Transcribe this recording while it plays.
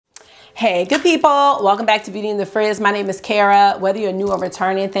Hey, good people. Welcome back to Beauty in the Frizz. My name is Cara. Whether you're new or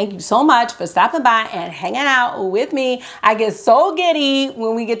returning, thank you so much for stopping by and hanging out with me. I get so giddy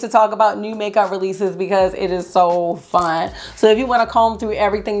when we get to talk about new makeup releases because it is so fun. So if you want to comb through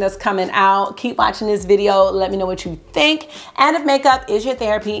everything that's coming out, keep watching this video. Let me know what you think. And if makeup is your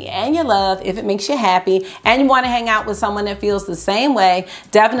therapy and your love, if it makes you happy and you want to hang out with someone that feels the same way,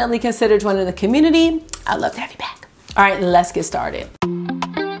 definitely consider joining the community. I'd love to have you back. All right, let's get started.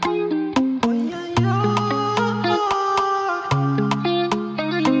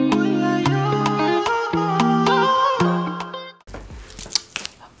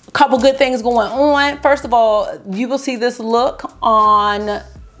 Couple good things going on. First of all, you will see this look on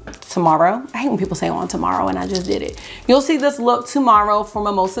tomorrow. I hate when people say on tomorrow and I just did it. You'll see this look tomorrow for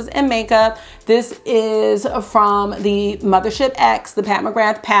Mimosas and Makeup. This is from the Mothership X, the Pat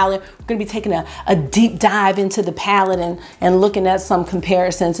McGrath palette. We're gonna be taking a deep dive into the palette and looking at some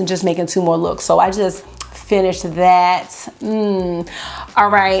comparisons and just making two more looks. So I just finished that. All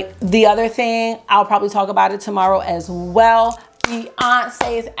right, the other thing, I'll probably talk about it tomorrow as well.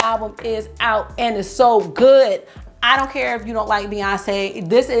 Beyonce's album is out and it's so good. I don't care if you don't like Beyonce.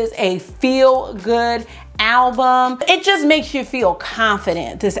 This is a feel-good album. It just makes you feel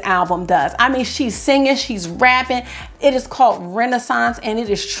confident, this album does. I mean, she's singing, she's rapping. It is called Renaissance and it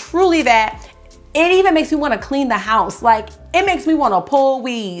is truly that. It even makes me want to clean the house. Like, it makes me want to pull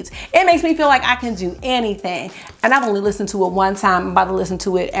weeds. It makes me feel like I can do anything. And I've only listened to it one time. I'm about to listen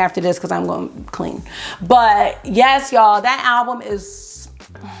to it after this because I'm going to clean. But yes, y'all, that album is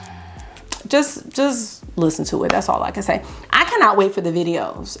just listen to it. That's all I can say. I cannot wait for the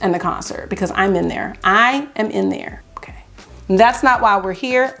videos and the concert because I'm in there. I am in there. That's not why we're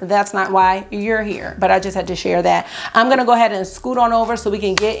here. That's not why you're here. But I just had to share that. I'm going to go ahead and scoot on over so we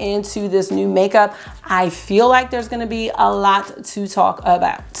can get into this new makeup. I feel like there's going to be a lot to talk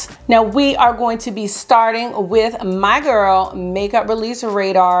about. Now, we are going to be starting with my girl Makeup Release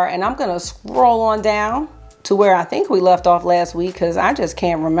Radar. And I'm going to scroll on down to where I think we left off last week because I just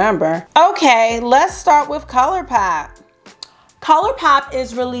can't remember. Okay, let's start with ColourPop. ColourPop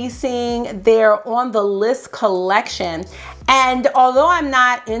is releasing their On the List collection. And although I'm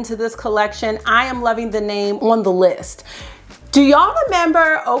not into this collection, I am loving the name On the List. Do y'all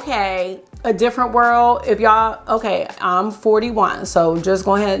remember, okay, A Different World? If y'all, okay, I'm 41, so just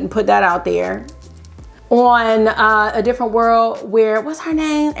go ahead and put that out there. On A Different World, where, what's her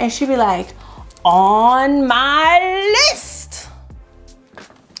name? And she'd be like, on my list.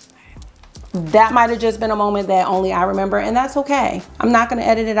 That might have just been a moment that only I remember, and that's okay. I'm not gonna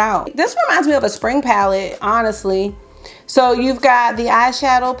edit it out. This reminds me of a spring palette, honestly. So you've got the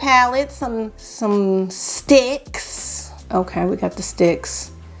eyeshadow palette, some sticks. Okay, we got the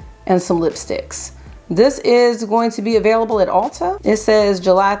sticks and some lipsticks. This is going to be available at Ulta. It says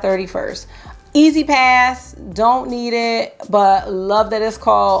July 31st. Easy pass, don't need it, but love that it's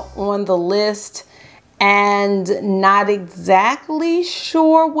called On the List. And not exactly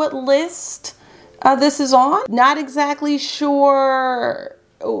sure what list this is on. Not exactly sure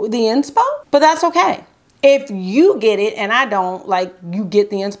the inspo, but that's okay. If you get it and I don't, like you get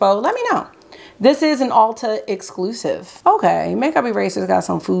the inspo, let me know. This is an Ulta exclusive. Okay, makeup erasers got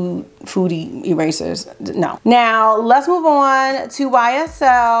some foodie erasers. No. Now, let's move on to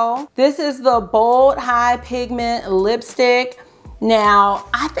YSL. This is the Bold High Pigment Lipstick. Now,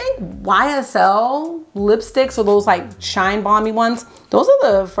 I think YSL lipsticks are those like shine balmy ones. Those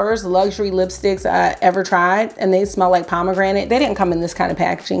are the first luxury lipsticks I ever tried, and they smell like pomegranate. They didn't come in this kind of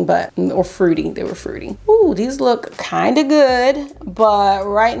packaging, or fruity. They were fruity. Ooh, these look kind of good, but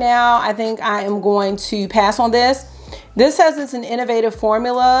right now I think I am going to pass on this. This says it's an innovative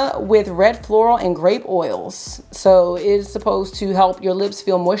formula with red floral and grape oils. So it is supposed to help your lips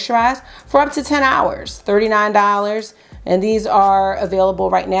feel moisturized for up to 10 hours, $39. And these are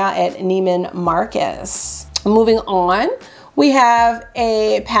available right now at Neiman Marcus. Moving on, we have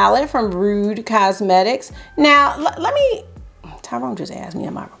a palette from Rude Cosmetics. Now, let me, Tyrone just asked me,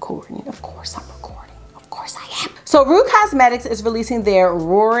 am I recording? Of course I'm recording. Of course I am. So Rude Cosmetics is releasing their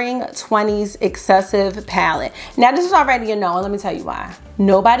Roaring 20s Excessive palette. Now, this is already a no, and let me tell you why.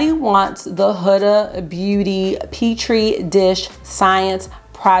 Nobody wants the Huda Beauty Petri Dish Science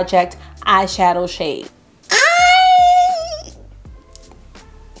Project eyeshadow shade.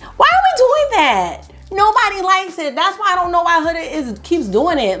 Why are we doing that? Nobody likes it. That's why I don't know why Huda keeps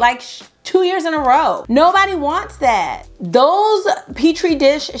doing it like 2 years in a row. Nobody wants that. Those Petri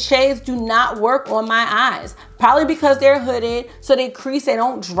dish shades do not work on my eyes. Probably because they're hooded, so they crease, they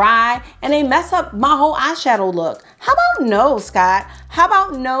don't dry, and they mess up my whole eyeshadow look. How about no, Scott? How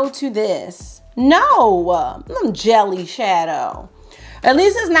about no to this? No, jelly shadow. At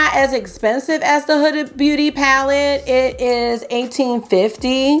least it's not as expensive as the Huda Beauty palette. It is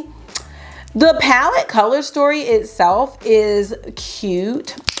 $18.50. The palette color story itself is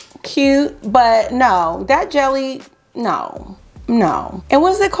cute, but no, that jelly, no. And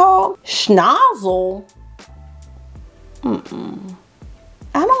what's it called? Schnozzle. I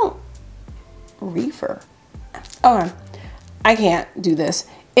don't reefer. Okay, I can't do this.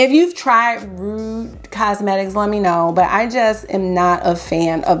 If you've tried Rude Cosmetics, let me know, but I just am not a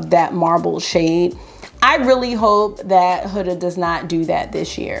fan of that marble shade. I really hope that Huda does not do that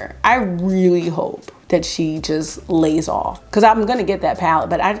this year. I really hope that she just lays off, because I'm gonna get that palette,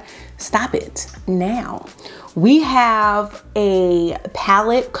 but stop it now. We have a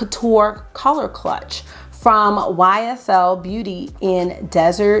palette couture color clutch from YSL Beauty in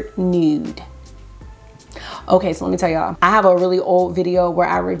Desert Nude. Okay, so let me tell y'all, I have a really old video where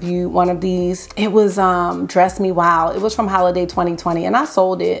I reviewed one of these. It was Dress Me Wild. It was from holiday 2020 and I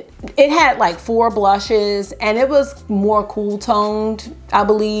sold it. It had like 4 blushes and it was more cool toned, I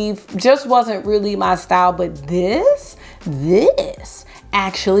believe. Just wasn't really my style, but this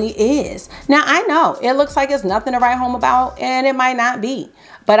actually is. Now I know it looks like it's nothing to write home about, and it might not be,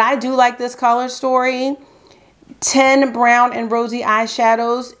 but I do like this color story. 10 brown and rosy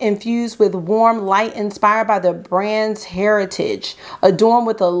eyeshadows infused with warm light inspired by the brand's heritage, adorned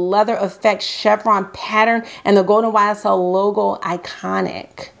with a leather effect chevron pattern and the golden YSL logo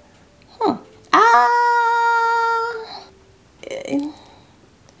iconic.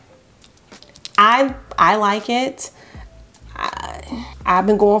 I like it. I've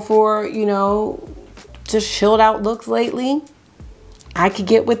been going for, you know, just chilled out looks lately. I could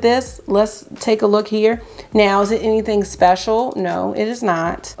get with this. Let's take a look here. Now, is it anything special? No, it is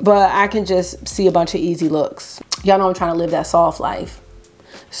not. But I can just see a bunch of easy looks. Y'all know I'm trying to live that soft life.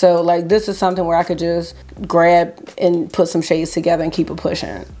 So like this is something where I could just grab and put some shades together and keep it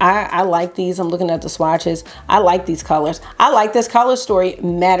pushing. I like these. I'm looking at the swatches. I like these colors. I like this color story.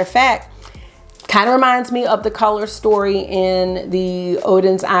 Matter of fact, kind of reminds me of the color story in the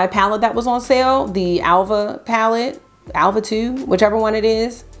Odin's Eye palette that was on sale. The Alva palette. Alva 2, whichever one it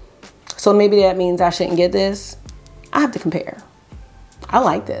is. So maybe that means I shouldn't get this. I have to compare. I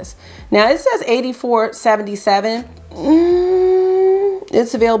like this. Now it says $84.77.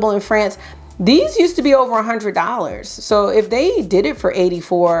 It's available in France. These used to be over $100. So if they did it for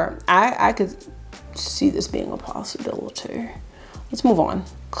 $84, I could see this being a possibility. Let's move on.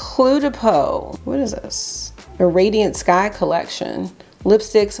 Clou de Peau. What is this? A Radiant Sky collection.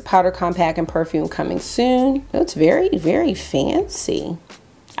 Lipsticks, powder compact, and perfume coming soon. That's very, very fancy.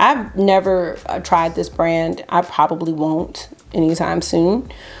 I've never tried this brand. I probably won't anytime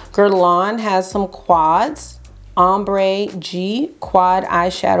soon. Guerlain has some quads. Ombre G quad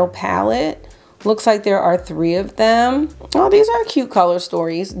eyeshadow palette. Looks like there are 3 of them. Oh, these are cute color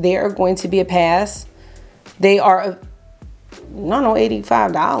stories. They are going to be a pass. They are, I don't know,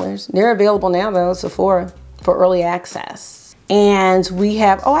 $85. They're available now though, Sephora, for early access. And we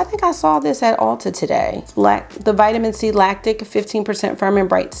have, oh, I think I saw this at Ulta today. The Vitamin C Lactic 15% Firm and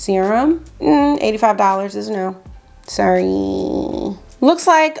Bright Serum. $85 is no. Sorry. Looks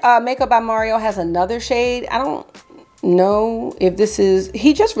like Makeup by Mario has another shade. I don't know if this is,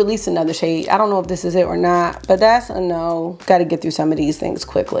 he just released another shade. I don't know if this is it or not, but that's a no. Got to get through some of these things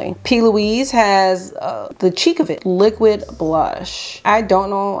quickly. P. Louise has the Cheek of It Liquid Blush. I don't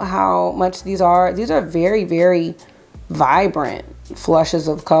know how much these are. These are very, very vibrant flushes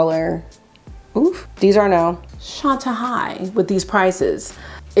of color. Oof. These are no. Chantecaille with these prices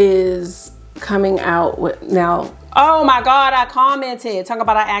is coming out with now. Oh my God, I commented. Talking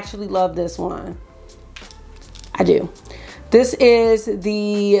about I actually love this one. I do. This is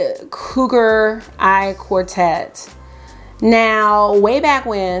the Cougar Eye Quartet. Now, way back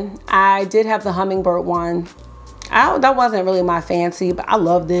when, I did have the Hummingbird one. That wasn't really my fancy, but I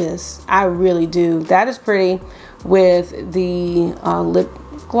love this. I really do. That is pretty with the lip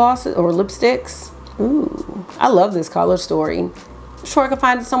glosses or lipsticks. Ooh, I love this color story. I'm sure I can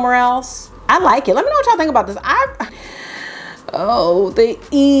find it somewhere else. I like it. Let me know what y'all think about this. Oh, the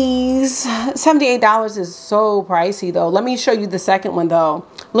Ease. $78 is so pricey though. Let me show you the second one though.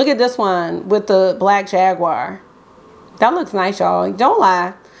 Look at this one with the black Jaguar. That looks nice, y'all. Don't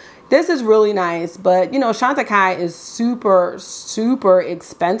lie. This is really nice, but you know, Chantecaille is super, super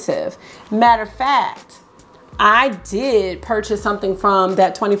expensive. Matter of fact, I did purchase something from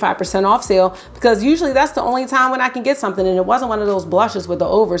that 25% off sale because usually that's the only time when I can get something, and it wasn't one of those blushes with the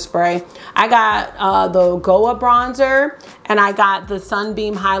overspray. I got the Goa bronzer, and I got the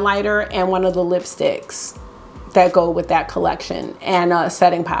Sunbeam highlighter and one of the lipsticks that go with that collection, and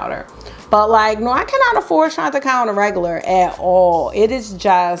setting powder. But like, no, I cannot afford Chantecaille on a regular at all. It is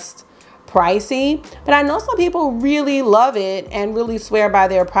just pricey, but I know some people really love it and really swear by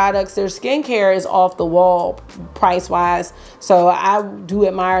their products. Their skincare is off the wall price wise, so I do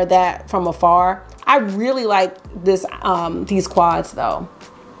admire that from afar. I really like this these quads though.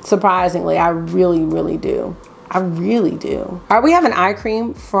 Surprisingly, I really do. I really do. All right, we have an eye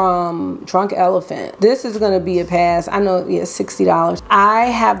cream from Drunk Elephant. This is gonna be a pass. I know, yeah, $60. I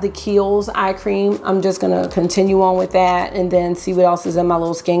have the Kiehl's eye cream. I'm just gonna continue on with that and then see what else is in my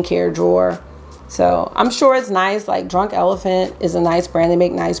little skincare drawer. So I'm sure it's nice. Like, Drunk Elephant is a nice brand. They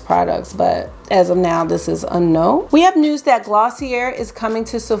make nice products, but as of now, this is unknown. We have news that Glossier is coming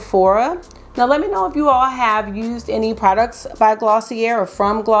to Sephora. Now, let me know if you all have used any products by Glossier or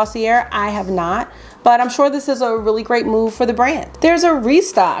from Glossier. I have not, but I'm sure this is a really great move for the brand. There's a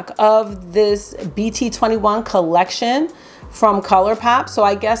restock of this BT21 collection from ColourPop, so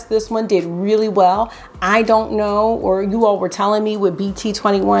I guess this one did really well. I don't know, or you all were telling me what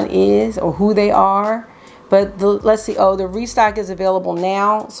BT21 is or who they are, but let's see. Oh, the restock is available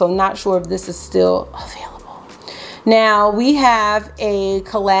now, so not sure if this is still available. Now, we have a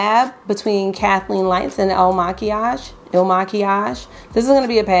collab between Kathleen Lights and Il Makiage. This is going to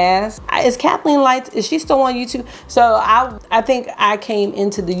be a pass. Is Kathleen Lights, is she still on YouTube? So I think I came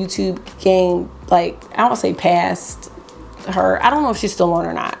into the YouTube game, like, I don't say past her. I don't know if she's still on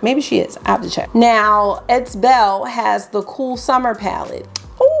or not. Maybe she is. I have to check. Now, It's Belle has the Cool Summer palette.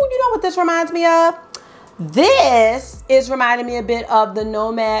 Oh, you know what this reminds me of? This is reminding me a bit of the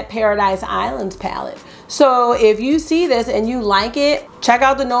Nomad Paradise Islands palette. So if you see this and you like it, check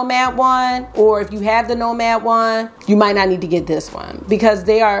out the Nomad one, or if you have the Nomad one, you might not need to get this one because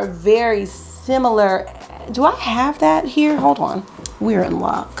they are very similar. Do I have that here? Hold on. We're in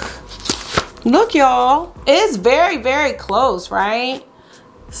luck. Look, y'all. It's very close, right?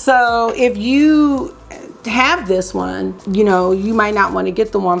 So if you have this one, you know, you might not want to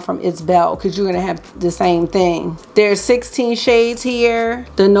get the one from It's Belle because you're going to have the same thing. There's 16 shades here.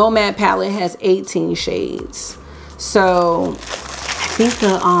 The Nomad palette has 18 shades. So I think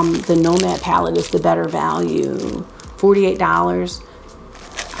the Nomad palette is the better value. $48.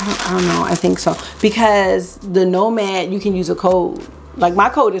 I don't know. I think so. Because the Nomad, you can use a code. Like, my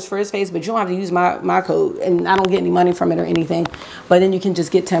code is First Face, but you don't have to use my code, and I don't get any money from it or anything. But then you can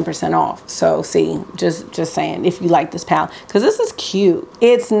just get 10% off. So see, just saying, if you like this palette, because this is cute.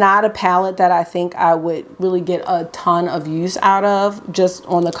 It's not a palette that I think I would really get a ton of use out of just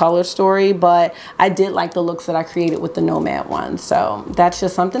on the color story, but I did like the looks that I created with the Nomad one. So that's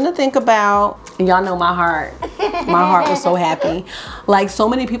just something to think about. And y'all know my heart. My heart was so happy. Like, so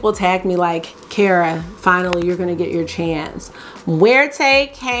many people tagged me like, Cara, finally you're gonna get your chance. Muerte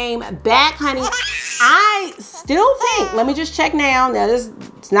came back, honey. I still think, let me just check now. Now,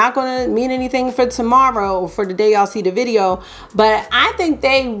 it's not gonna mean anything for tomorrow or for the day y'all see the video, but I think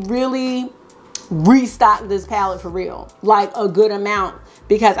they really restocked this palette for real, like a good amount,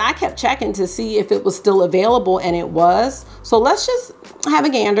 because I kept checking to see if it was still available, and it was. So let's just have a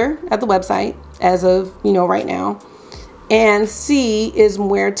gander at the website as of, you know, right now, and see, is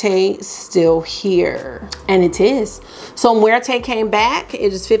Muerte still here? And it is. So Muerte came back.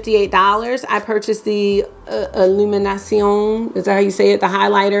 It is $58. I purchased the Illumination, is that how you say it, the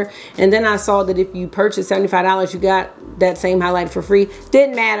highlighter. And then I saw that if you purchase $75, you got that same highlight for free.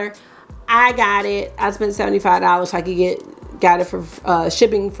 Didn't matter. I got it. I spent $75 so I could got it for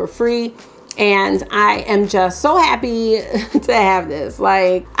shipping for free. And I am just so happy to have this.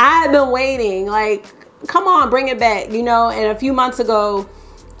 Like, I've been waiting, like, come on, bring it back, you know. And a few months ago,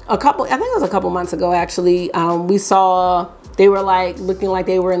 I think it was a couple months ago actually, we saw they were like looking like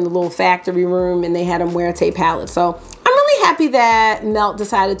they were in the little factory room, and they had a Muerte palette. So I'm really happy that Melt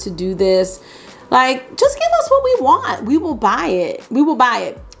decided to do this. Like, just give us what we want. We will buy it. We will buy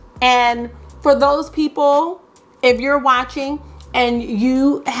it. And for those people, if you're watching and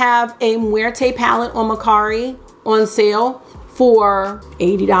you have a Muerte palette on Mercari on sale for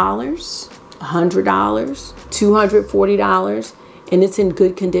 $80, $100, $240, and it's in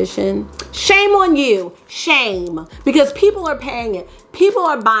good condition, shame on you. Shame. Because people are paying it. People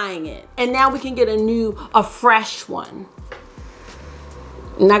are buying it. And now we can get a fresh one.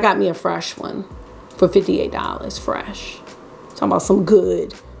 And I got me a fresh one for $58 fresh. Talking about some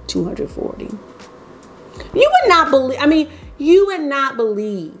good $240. You would not believe, I mean, you would not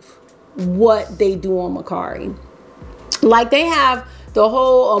believe what they do on Mercari. Like, they have the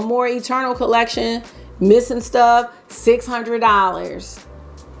whole Amore Eternal collection, missing stuff, $600.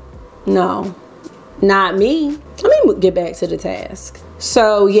 No, not me. Let me get back to the task.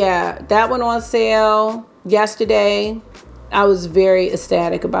 So yeah, that went on sale yesterday. I was very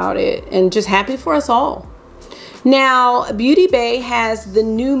ecstatic about it and just happy for us all. Now, Beauty Bay has the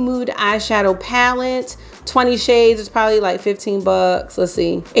New Mood eyeshadow palette, 20 shades. It's probably like 15 bucks. Let's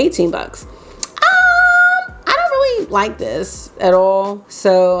see, 18 bucks. I don't really like this at all.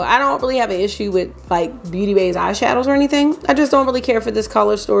 So I don't really have an issue with like Beauty Bay's eyeshadows or anything. I just don't really care for this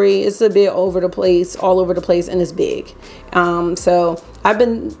color story. It's a bit over the place, all over the place, and it's big. So I've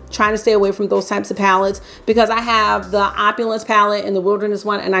been trying to stay away from those types of palettes because I have the Opulence palette and the Wilderness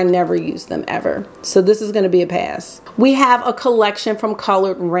one, and I never use them ever. So this is going to be a pass. We have a collection from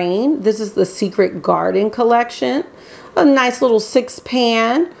Colored Rain. This is the Secret Garden collection. A nice little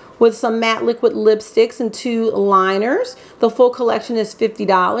 6-pan with some matte liquid lipsticks and 2 liners. The full collection is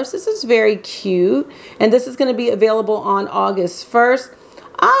 $50. This is very cute. And this is going to be available on August 1st.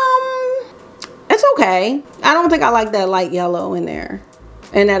 It's okay. I don't think I like that light yellow in there.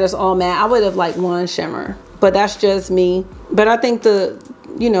 And that is all matte. I would have liked one shimmer, but that's just me. But I think the,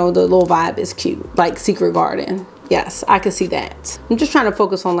 you know, the little vibe is cute, like Secret Garden. Yes, I can see that. I'm just trying to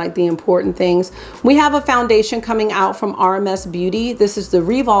focus on like the important things. We have a foundation coming out from RMS Beauty. This is the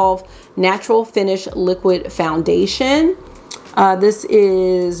Revolve Natural Finish Liquid Foundation. This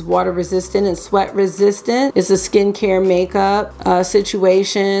is water resistant and sweat resistant. It's a skincare makeup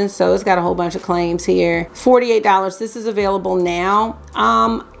situation. So it's got a whole bunch of claims here. $48. This is available now.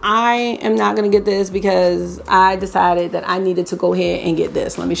 I am not going to get this because I decided that I needed to go ahead and get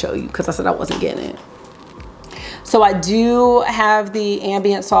this. Let me show you because I said I wasn't getting it. So I do have the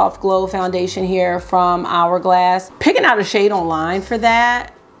Ambient Soft Glow foundation here from Hourglass. Picking out a shade online for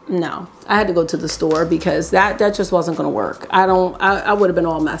that, no, I had to go to the store because that just wasn't going to work. I would have been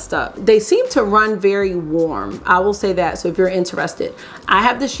all messed up. They seem to run very warm. I will say that. So if you're interested, I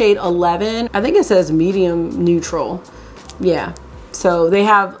have the shade 11. I think it says medium neutral. Yeah. So they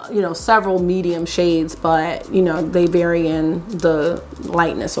have, you know, several medium shades, but you know, they vary in the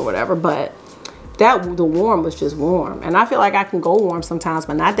lightness or whatever, but the warm was just warm. And I feel like I can go warm sometimes,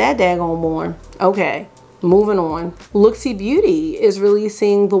 but not that daggone warm. Okay. Moving on. Looksy Beauty is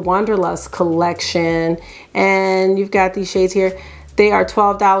releasing the Wanderlust collection, and you've got these shades here. They are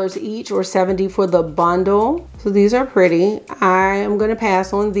 $12 each or $70 for the bundle. So these are pretty. I am going to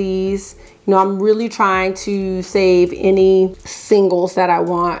pass on these. You know, I'm really trying to save any singles that I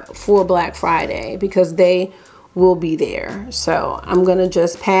want for Black Friday because they will be there. So I'm gonna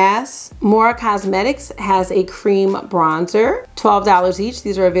just pass. Mora Cosmetics has a cream bronzer, $12 each.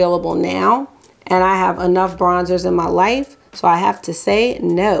 These are available now. And I have enough bronzers in my life, so I have to say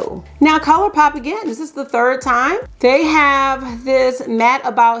no. Now ColourPop again, this is the 3rd time. They have this Matte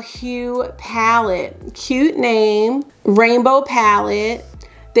About Hue palette. Cute name, rainbow palette.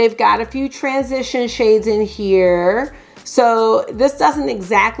 They've got a few transition shades in here. So this doesn't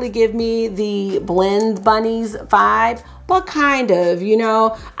exactly give me the Blend Bunnies vibe, but kind of, you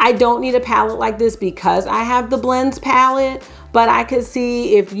know. I don't need a palette like this because I have the Blends palette, but I could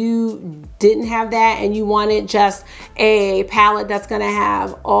see if you didn't have that and you wanted just a palette that's gonna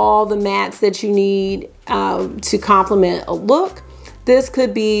have all the mattes that you need to complement a look, this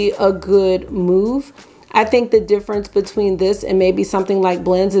could be a good move. I think the difference between this and maybe something like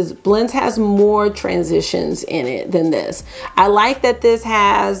Blends is Blends has more transitions in it than this. I like that this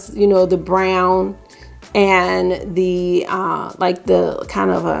has, you know, the brown and the like the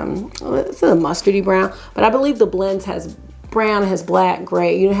kind of it's a mustardy brown, but I believe the Blends has brown, has black,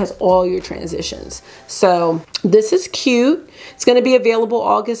 gray, you know, it has all your transitions. So this is cute. It's going to be available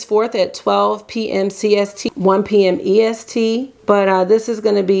August 4th at 12 p.m. CST, 1 p.m. EST, but this is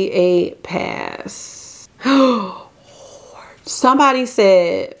going to be a pass. Somebody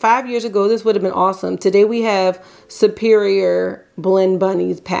said 5 years ago this would have been awesome. Today we have superior Blend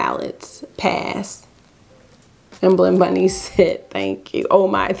Bunnies palettes. Pass. And Blend Bunnies said thank you. Oh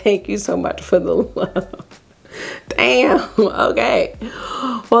my, thank you so much for the love. Damn. Okay.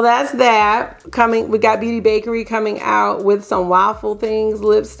 Well, that's that. We got Beauty Bakery coming out with some waffle things,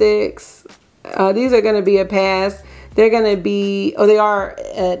 lipsticks. These are going to be a pass. They're going to be, they are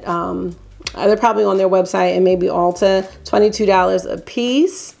at they're probably on their website and maybe Ulta, $22 a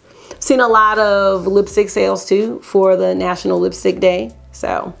piece. Seen a lot of lipstick sales too for the National Lipstick Day.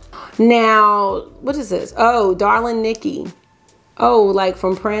 So now, what is this? Oh, Darling Nikki. Oh, like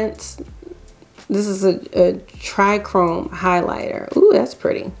from Prince. This is a trichrome highlighter. Ooh, that's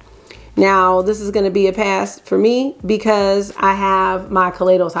pretty. Now, this is going to be a pass for me because I have my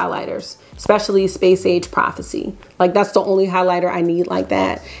Kaleidos highlighters, especially Space Age Prophecy. Like, that's the only highlighter I need like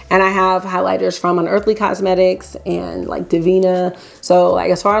that. And I have highlighters from Unearthly Cosmetics and like Divina. So,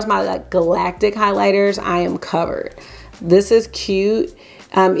 like, as far as my like galactic highlighters, I am covered. This is cute.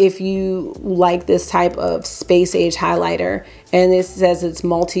 if you like this type of space age highlighter. And it says it's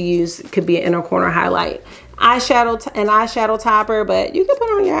multi-use. It could be an inner corner highlight. Eyeshadow topper, but you can put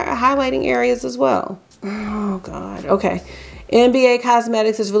on your highlighting areas as well. Oh God, okay. NBA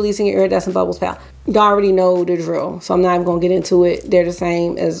Cosmetics is releasing an iridescent bubbles palette. You already know the drill, so I'm not even gonna get into it. They're the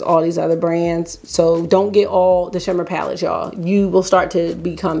same as all these other brands, so don't get all the shimmer palettes, y'all. You will start to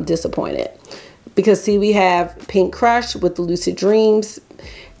become disappointed. Because see, we have Pink Crush with the Lucid Dreams.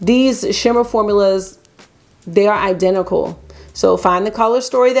 These shimmer formulas, they are identical. So find the color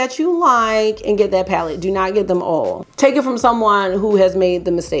story that you like and get that palette. Do not get them all. Take it from someone who has made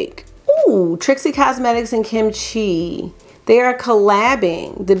the mistake. Ooh, Trixie Cosmetics and Kimchi. They are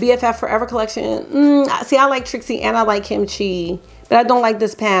collabing. The BFF Forever collection. See, I like Trixie and I like Kimchi, but I don't like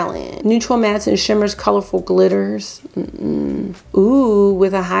this palette. Neutral mattes and shimmers, colorful glitters. Ooh,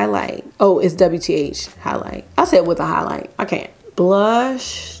 with a highlight. Oh, it's WTH highlight. I said with a highlight. I can't.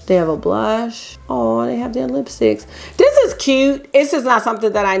 Blush. They have a blush. Oh, they have their lipsticks. This is cute. It's just not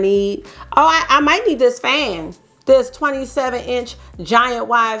something that I need. Oh, I might need this fan. This 27-inch giant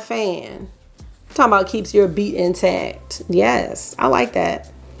wide fan. Talking about keeps your beat intact. Yes, I like that.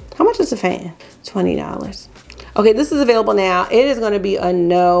 How much is a fan? $20. Okay, this is available now. It is going to be a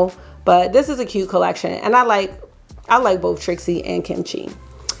no, but this is a cute collection, and I like both Trixie and Kimchi.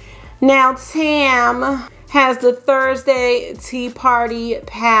 Now Tam has the Thursday Tea Party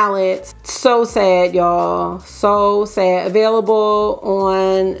palette. So sad, y'all. So sad. Available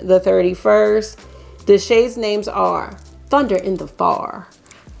on the 31st. The shades names are Thunder in the Far,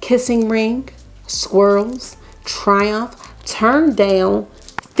 Kissing Ring, Swirls, Triumph, Turn Down,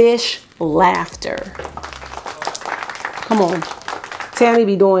 Fish Laughter. Come on. Tammy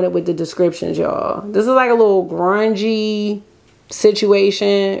be doing it with the descriptions, y'all. This is like a little grungy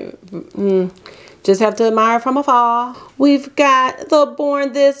situation. Just have to admire from afar. We've got the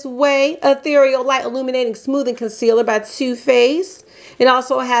Born This Way Ethereal Light Illuminating Smoothing Concealer by Too Faced. It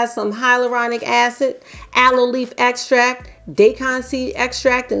also has some hyaluronic acid, aloe leaf extract, daikon seed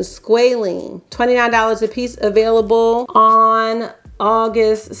extract, and squalene. $29 a piece, available on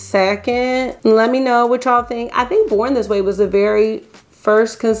August 2nd. Let me know what y'all think. I think Born This Way was the very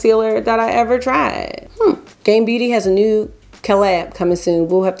first concealer that I ever tried. Game Beauty has a new collab coming soon.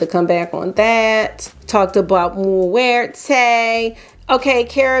 We'll have to come back on that. Talked about Muerte. Okay,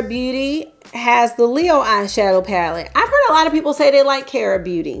 Cara Beauty has the Leo eyeshadow palette. I've heard a lot of people say they like Cara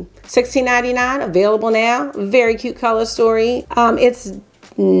Beauty. $16.99, available now. Very cute color story. It's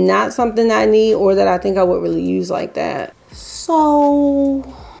not something I need or that I think I would really use like that. So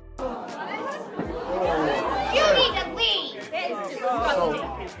You need to leave.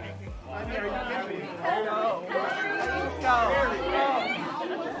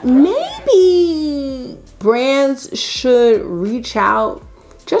 maybe brands should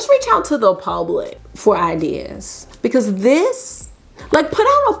just reach out to the public for ideas. Because this, like, put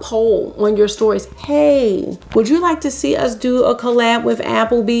out a poll on your stories. Hey, would you like to see us do a collab with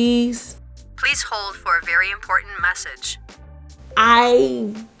Applebee's? Please hold for a very important message.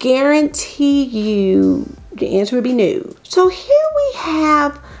 I guarantee you the answer would be no. So here we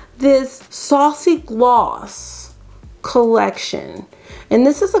have this Saucy Gloss collection. And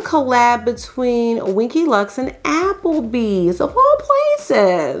this is a collab between Winky Lux and Applebee's, of all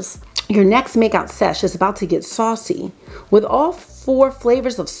places. Your next makeout sesh is about to get saucy with all 4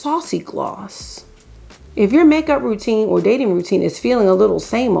 flavors of Saucy Gloss. If your makeup routine or dating routine is feeling a little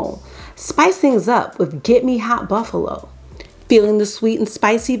same old, spice things up with Get Me Hot Buffalo. Feeling the sweet and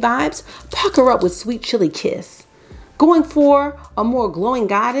spicy vibes? Pucker up with Sweet Chili Kiss. Going for a more glowing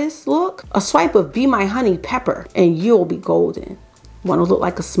goddess look? A swipe of Be My Honey Pepper and you'll be golden. Want to look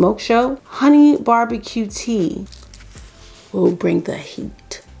like a smoke show? Honey Barbecue Tea will bring the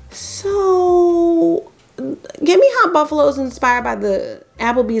heat. So, Get Me Hot Buffalo is inspired by the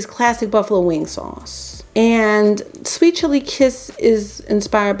Applebee's classic buffalo wing sauce. And Sweet Chili Kiss is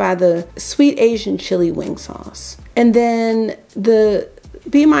inspired by the sweet Asian chili wing sauce. And then the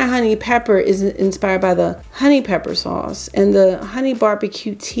Be My Honey Pepper is inspired by the honey pepper sauce. And the Honey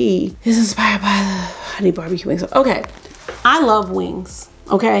Barbecue Tea is inspired by the honey barbecue wing sauce. Okay, I love wings,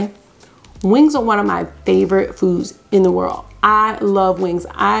 okay? Wings are one of my favorite foods in the world. I love wings.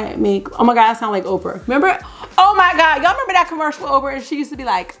 I make, oh my God, I sound like Oprah. Remember? Oh my God, y'all remember that commercial with Oprah? And she used to be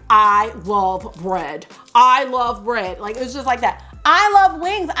like, I love bread. I love bread. Like, it was just like that. I love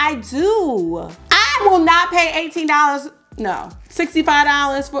wings, I do. I will not pay $18, no,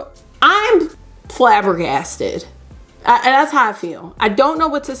 $65 for, I'm flabbergasted. That's how I feel. I don't know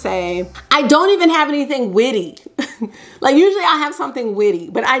what to say. I don't even have anything witty. Like usually I have something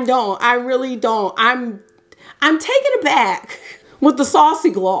witty, but I don't. I really don't. I'm taken aback with the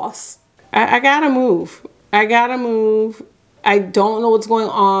Saucy Gloss. I gotta move. I gotta move. I don't know what's going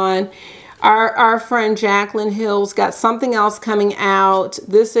on. Our friend Jaclyn Hill's got something else coming out.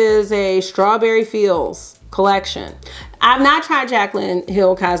 This is a Strawberry Fields collection. I've not tried Jaclyn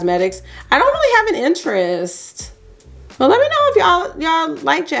Hill Cosmetics. I don't really have an interest. Well, let me know if y'all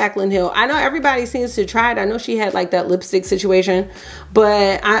like Jaclyn Hill. I know everybody seems to try it. I know she had like that lipstick situation,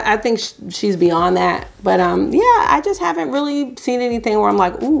 but I think she's beyond that. But yeah, I just haven't really seen anything where I'm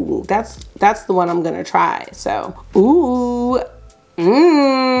like, ooh, that's the one I'm gonna try. So, ooh,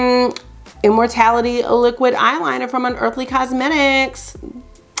 Immortality liquid eyeliner from Unearthly Cosmetics.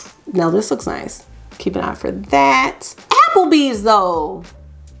 Now this looks nice. Keep an eye for that. Applebee's though.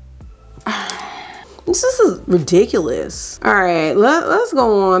 This is ridiculous. All right, let's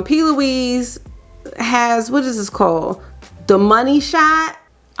go on. P. Louise has, what is this called? The Money Shot.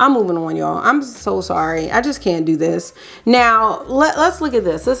 I'm moving on, y'all. I'm so sorry. I just can't do this. Now, let's look at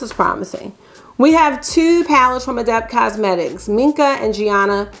this. This is promising. We have two palettes from Adept Cosmetics, Minka and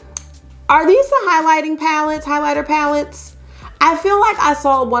Gianna. Are these the highlighting palettes, highlighter palettes? I feel like I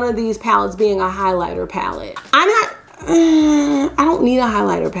saw one of these palettes being a highlighter palette. I don't need a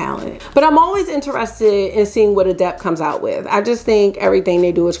highlighter palette, but I'm always interested in seeing what Adept comes out with. I just think everything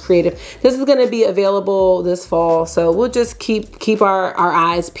they do is creative. This is going to be available this fall, so we'll just keep our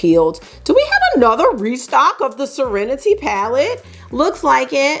eyes peeled. Do we have another restock of the Serenity palette? Looks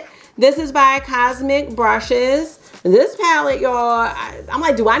like it. This is by Cosmic Brushes. This palette, y'all, I'm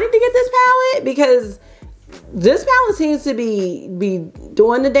like, do I need to get this palette? Because this palette seems to be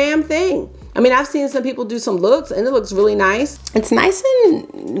doing the damn thing. I mean, I've seen some people do some looks and it looks really nice. It's nice and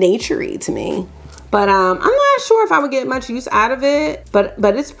naturey to me. But I'm not sure if I would get much use out of it, but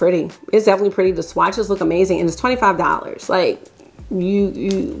it's pretty. It's definitely pretty. The swatches look amazing and it's $25. Like,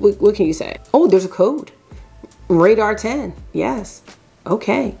 what can you say? Oh, there's a code. Radar 10, yes.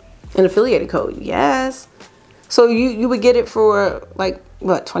 Okay, an affiliated code, yes. So you would get it for like,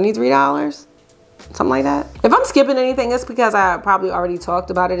 what, $23? Something like that. If I'm skipping anything, it's because I probably already talked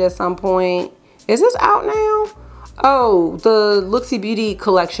about it at some point. Is this out now? Oh, the Luxy Beauty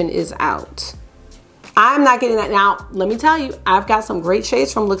collection is out. I'm not getting that. Now, let me tell you, I've got some great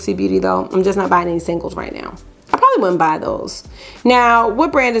shades from Luxy Beauty though. I'm just not buying any singles right now. I probably wouldn't buy those. Now,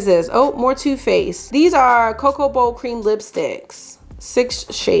 what brand is this? Oh, more Too Faced. These are Cocoa Bowl Cream lipsticks.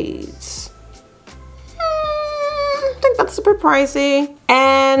 6 shades. I think that's super pricey.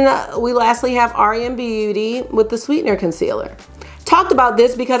 And we lastly have R.E.M. Beauty with the Sweetener Concealer. Talked about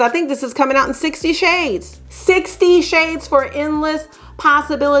this because I think this is coming out in 60 shades. 60 shades for endless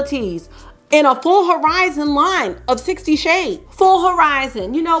possibilities. In a full horizon line of 60 shades. Full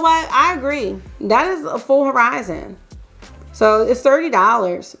horizon. You know what? I agree. That is a full horizon. So it's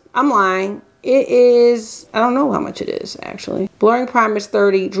 $30. I'm lying. It is, I don't know how much it is actually. Blurring Primer is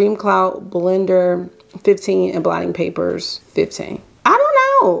 30, Dream Cloud Blender 15, and Blotting Papers 15. I don't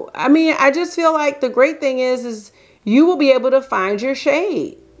know. I mean, I just feel like the great thing is you will be able to find your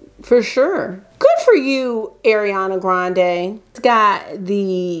shade for sure. Good for you, Ariana Grande. It's got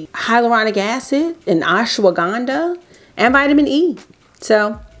the hyaluronic acid and ashwagandha and vitamin E.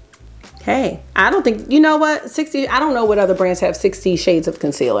 So, hey, I don't think, you know what? 60, I don't know what other brands have 60 shades of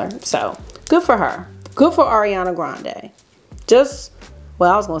concealer. So, good for her. Good for Ariana Grande. Just,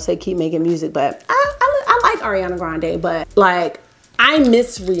 well, I was gonna say keep making music, but I like Ariana Grande, but like, I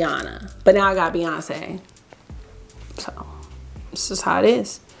miss Rihanna, but now I got Beyonce. So, this is how it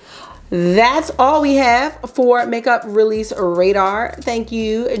is. That's all we have for Makeup Release Radar. Thank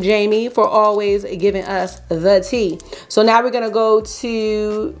you, Jamie, for always giving us the tea. So now we're gonna go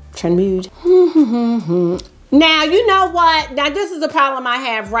to Trend Mood. Now, you know what? Now, this is the problem I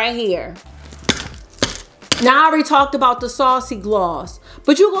have right here. Now, I already talked about the Saucy Gloss,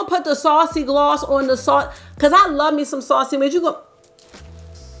 but you're gonna put the Saucy Gloss on the sauce, because I love me some saucy wings. You're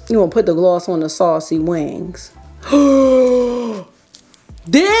gonna put the gloss on the saucy wings.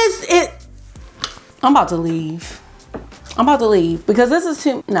 This is, I'm about to leave. I'm about to leave because this is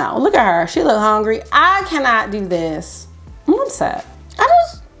too, no, look at her. She look hungry. I cannot do this. I'm upset. I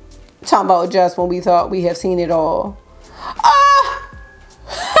just talking about just when we thought we have seen it all.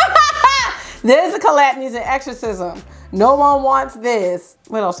 There's a collab music exorcism. No one wants this.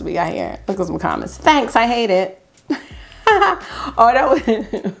 What else do we got here? Look at some comments. Thanks, I hate it. Oh, that was,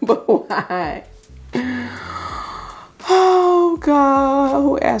 but why? Oh God,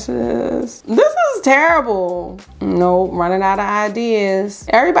 who asked this? This is terrible. No, running out of ideas.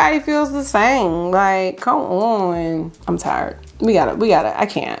 Everybody feels the same. Like, come on. I'm tired. We gotta, I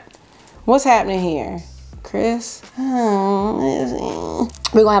can't. What's happening here? Chris? Oh,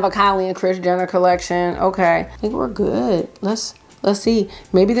 we're gonna have a Kylie and Kris Jenner collection. Okay, I think we're good. Let's Let's see.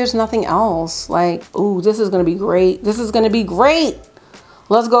 Maybe there's nothing else. Like, ooh, this is gonna be great. This is gonna be great.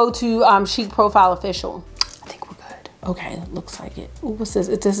 Let's go to Chic Profile Official. I think we're good. Okay, looks like it. Ooh, what's this?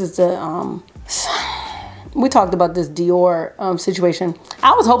 This is the, we talked about this Dior situation.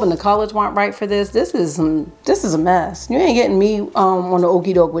 I was hoping the colors weren't right for this. This is a mess. You ain't getting me on the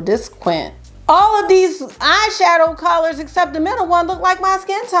okie doke with this Quint. All of these eyeshadow colors except the middle one look like my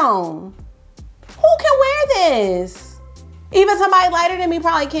skin tone. Who can wear this? Even somebody lighter than me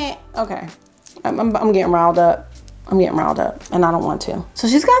probably can't. Okay, I'm getting riled up. I'm getting riled up and I don't want to. So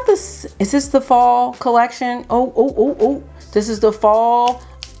she's got this, is this the fall collection? Oh. This is the fall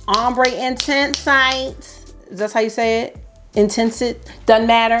ombre intensite. Is that how you say it? Intensite, doesn't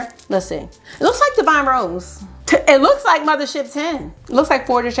matter. Let's see. It looks like Divine Rose. It looks like Mothership 10. It looks like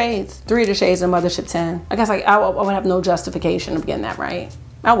 4 of the shades, 3 of the shades in Mothership 10. I guess like I would have no justification of getting that right.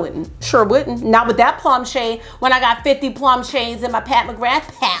 I wouldn't, sure wouldn't. Not with that plum shade when I got 50 plum shades in my Pat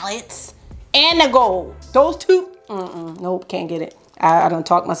McGrath palettes and the gold. Those two, nope, can't get it. I done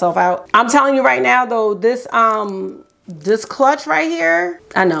talked myself out. I'm telling you right now though, this clutch right here,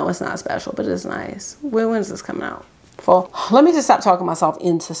 I know it's not special, but it's nice. When's this coming out? Fall. Let me just stop talking myself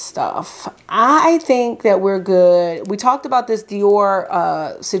into stuff. I think that we're good. We talked about this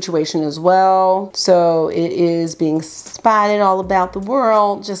Dior situation as well. So it is being spotted all about the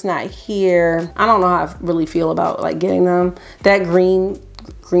world, just not here. I don't know how I really feel about like getting them. That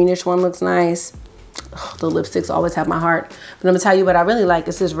greenish one looks nice. Ugh, the lipsticks always have my heart. But I'm gonna tell you what I really like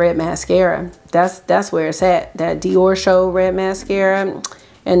is this red mascara. That's where it's at. That Dior Show red mascara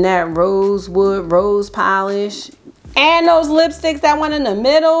and that rosewood rose polish. And those lipsticks, that one in the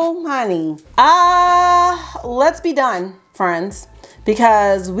middle, honey. Let's be done, friends,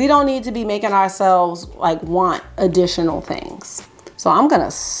 because we don't need to be making ourselves like want additional things. So I'm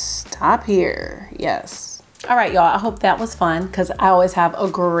gonna stop here, yes. All right, y'all, I hope that was fun because I always have a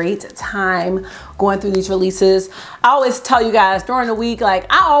great time going through these releases. I always tell you guys during the week, like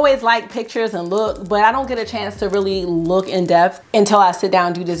I always like pictures and look, but I don't get a chance to really look in depth until I sit down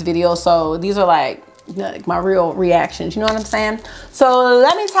and do this video. So these are like my real reactions, you know what I'm saying? So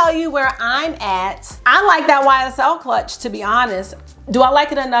let me tell you where I'm at. I like that YSL clutch, to be honest. Do I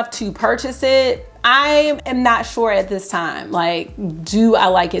like it enough to purchase it? I am not sure at this time. Like, do I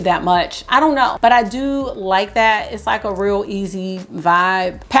like it that much? I don't know, but I do like that. It's like a real easy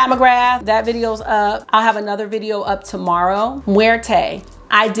vibe. Pat McGrath, that video's up. I'll have another video up tomorrow. Muerte.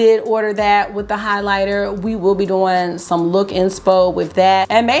 I did order that with the highlighter. We will be doing some look inspo with that.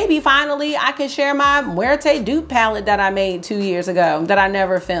 And maybe finally I can share my Muerte dupe palette that I made 2 years ago that I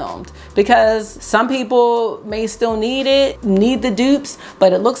never filmed. Because some people may still need the dupes,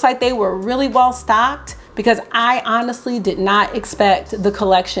 but it looks like they were really well stocked because I honestly did not expect the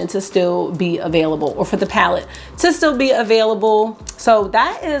collection to still be available or for the palette to still be available. So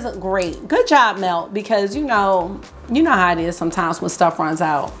that is great. Good job, Melt, because you know how it is sometimes when stuff runs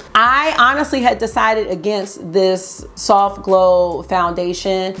out. I honestly had decided against this Soft Glow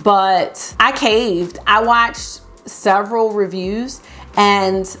foundation, but I caved. I watched several reviews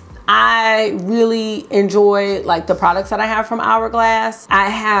and I really enjoy like the products that I have from Hourglass. I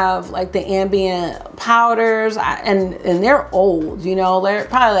have like the ambient powders and they're old, you know, they're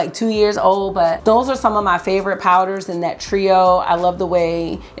probably like 2 years old, but those are some of my favorite powders in that trio. I love the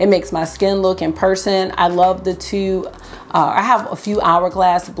way it makes my skin look in person. I love the two, I have a few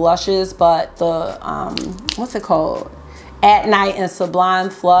Hourglass blushes, but the, what's it called? At Night and Sublime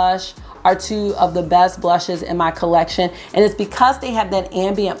Flush are two of the best blushes in my collection, and it's because they have that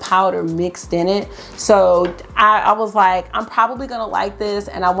ambient powder mixed in it. So I was like, I'm probably gonna like this,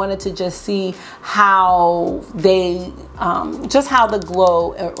 and I wanted to just see how they just how the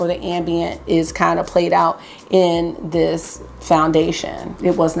glow or the ambient is kind of played out in this foundation.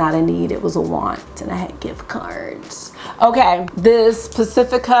 It was not a need, it was a want, and I had gift cards. Okay, this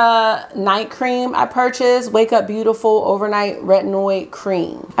Pacifica night cream I purchased, Wake Up Beautiful Overnight Retinoid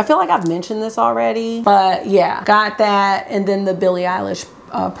Cream. I feel like I've mentioned this already, but yeah, got that. And then the Billie Eilish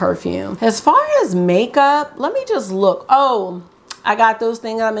perfume. As far as makeup, let me just look. Oh, I got those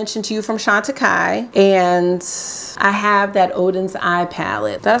things I mentioned to you from Chantecaille, and I have that Odin's Eye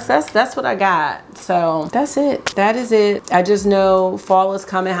palette. That's what I got. So that's it. That is it. I just know fall is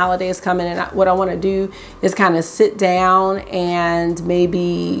coming, holiday is coming, and what I want to do is kind of sit down and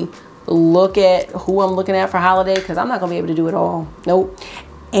maybe look at who I'm looking at for holiday, because I'm not gonna be able to do it all. Nope.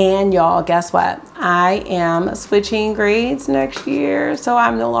 And y'all, guess what? I am switching grades next year. So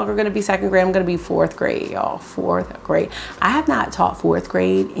I'm no longer gonna be second grade, I'm gonna be fourth grade, y'all, fourth grade. I have not taught fourth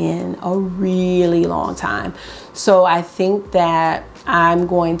grade in a really long time. So I think that I'm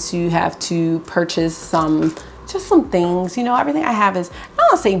going to have to purchase some just some things, you know, everything I have is, I don't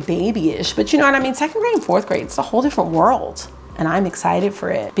want to say babyish, but you know what I mean? Second grade and fourth grade, it's a whole different world. And I'm excited for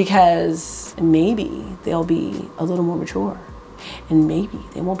it because maybe they'll be a little more mature and maybe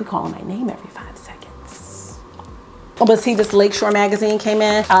they won't be calling my name every 5 seconds. Oh, but see, this Lakeshore magazine came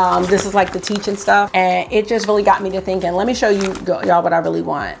in. This is like the teaching stuff, and it just really got me to thinking. Let me show you y'all what I really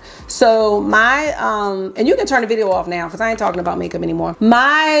want. So my, and you can turn the video off now because I ain't talking about makeup anymore.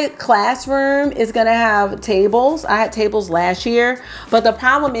 My classroom is gonna have tables. I had tables last year, but the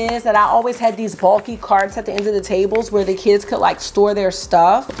problem is that I always had these bulky carts at the end of the tables where the kids could like store their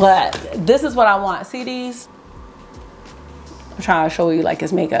stuff. But this is what I want. See these? I'm trying to show you like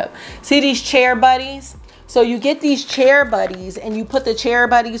it's makeup. See these chair buddies? So you get these chair buddies and you put the chair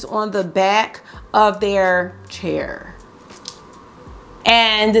buddies on the back of their chair.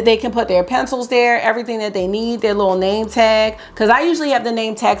 And they can put their pencils there, everything that they need, their little name tag. Because I usually have the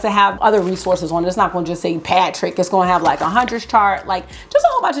name tags that have other resources on it. It's not going to just say Patrick. It's going to have like a hundreds chart, like just a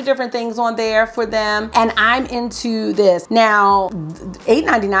whole bunch of different things on there for them. And I'm into this. Now,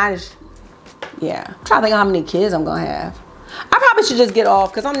 $8.99 is, yeah. I'm trying to think of how many kids I'm going to have. I probably should just get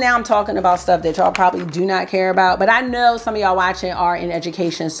off because I'm talking about stuff that y'all probably do not care about, but I know some of y'all watching are in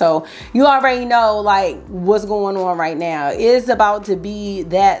education, so you already know like what's going on right now. It's about to be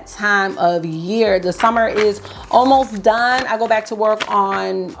that time of year. The summer is almost done. I go back to work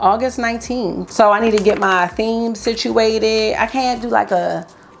on August 19th, so I need to get my theme situated. I can't do like a,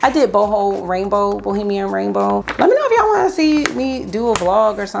 I did boho rainbow, bohemian rainbow. Let me know if y'all want to see me do a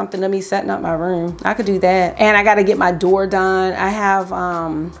vlog or something of me setting up my room. I could do that. And I got to get my door done. I have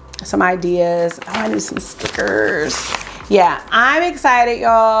some ideas. Oh, I need some stickers. Yeah, I'm excited,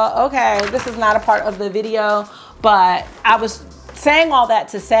 y'all. Okay, this is not a part of the video, but I was saying all that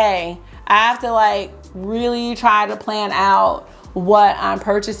to say I have to like really try to plan out what I'm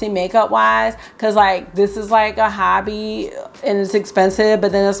purchasing makeup wise, because like this is like a hobby and it's expensive,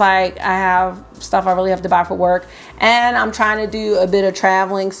 but then it's like I have stuff I really have to buy for work and I'm trying to do a bit of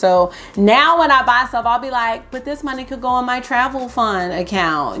traveling. So now when I buy stuff, I'll be like, but this money could go on my travel fund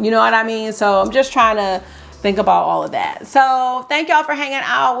account, you know what I mean? So I'm just trying to think about all of that. So thank y'all for hanging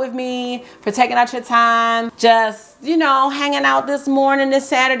out with me, for taking out your time, just, you know, hanging out this morning, this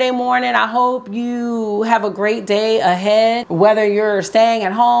Saturday morning. I hope you have a great day ahead, whether you're staying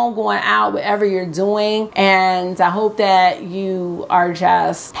at home, going out, whatever you're doing. And I hope that you are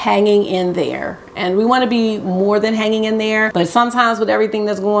just hanging in there. And we want to be more than hanging in there, but sometimes with everything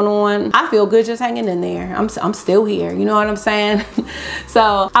that's going on, I feel good just hanging in there. I'm still here, you know what I'm saying?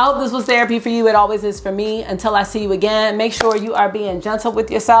 So I hope this was therapy for you. It always is for me. Until I see you again, make sure you are being gentle with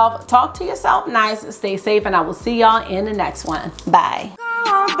yourself. Talk to yourself nice, stay safe, and I will see y'all in the next one. Bye.